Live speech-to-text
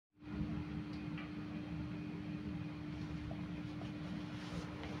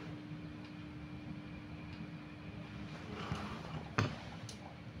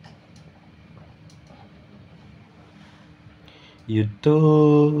You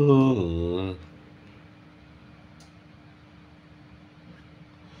do.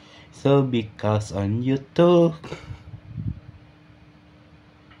 So because on YouTube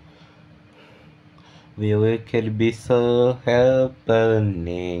we can be so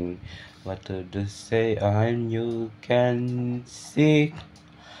happening. What to do say on you can see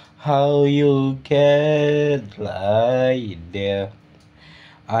how you get like there.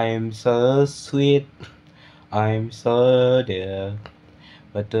 I'm so sweet, I'm so there.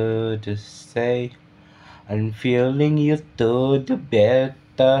 What to do say? I'm feeling you do the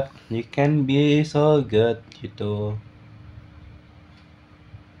better. You can be so good, you do.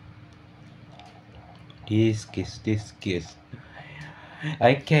 This kiss.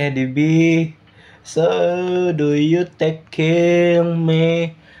 I can't be. So do you take care of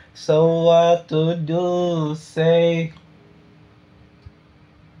me? So what to do? Say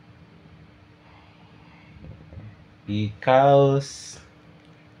because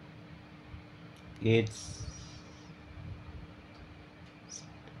it's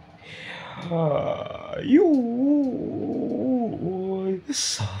you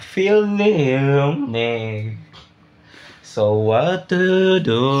so feeling me. So what to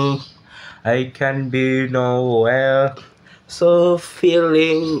do? I can be nowhere. So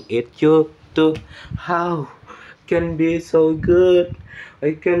feeling it you too. How can be so good?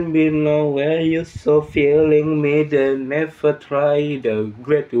 I can be nowhere. You so feeling me. They never try the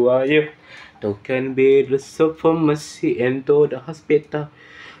great warrior. To can be the supremacy into the hospital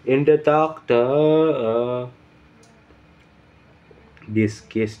in the doctor. This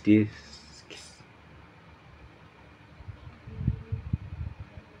kiss.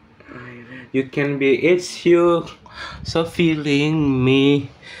 You can be it's you so feeling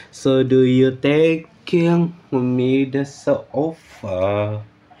me. So do you take care of me that's so offer?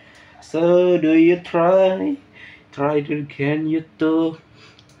 So do you try to can you do?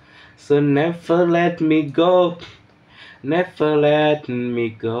 So never let me go, never let me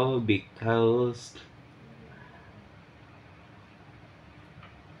go because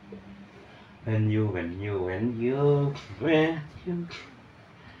when you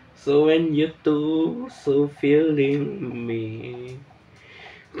so when you do so feeling me.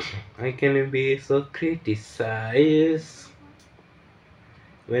 I can be so criticized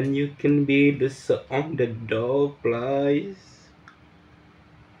when you can be the so on the dog place.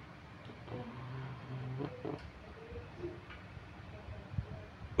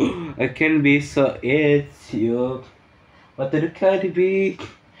 I can be so it's you. What the can be?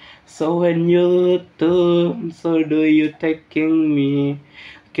 So when you do, so do you taking me?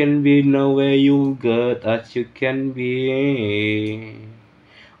 Can be nowhere you good as you can be.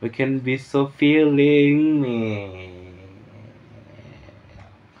 We can be so feeling me.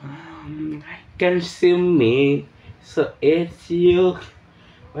 Can see me, so it's you.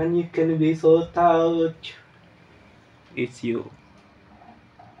 When you can be so touch, it's you.